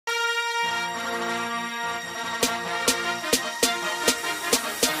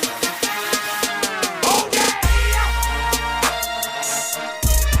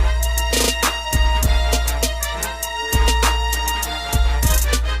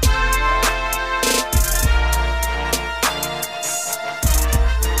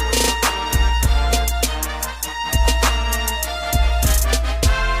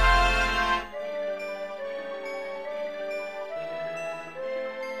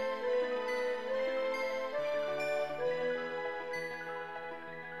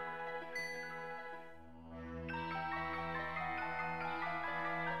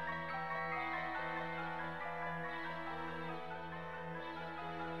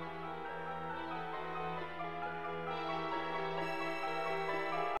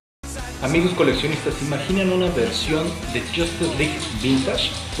Amigos coleccionistas, ¿se imaginan una versión de Justice League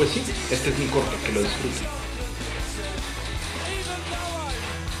Vintage? Pues sí, este es mi corte, que lo disfruten.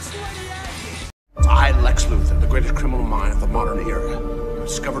 I, Lex Luthor, the greatest criminal mind of the modern era,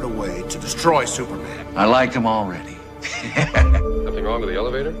 discovered a way to destroy Superman. I like him already. Nothing wrong with the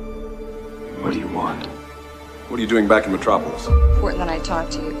elevator? What do you want? What are you doing back in Metropolis? Important that I talk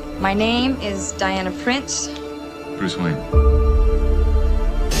to you. My name is Diana Prince. Bruce Wayne.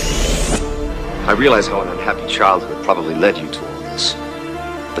 I realize how an unhappy childhood probably led you to all this,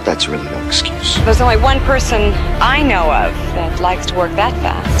 but that's really no excuse. There's only one person I know of that likes to work that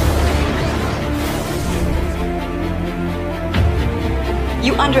fast.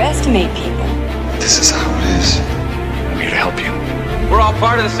 You underestimate people. This is how it is. I'm here to help you. We're all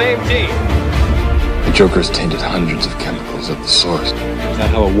part of the same team. The Joker's tainted hundreds of chemicals at the source. Is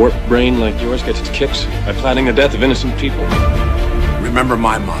that how a warped brain like yours gets its kicks? By planning the death of innocent people. Remember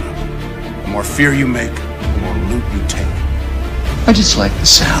my motto. The more fear you make, the more loot you take. I just like the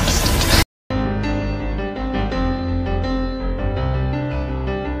sound of it.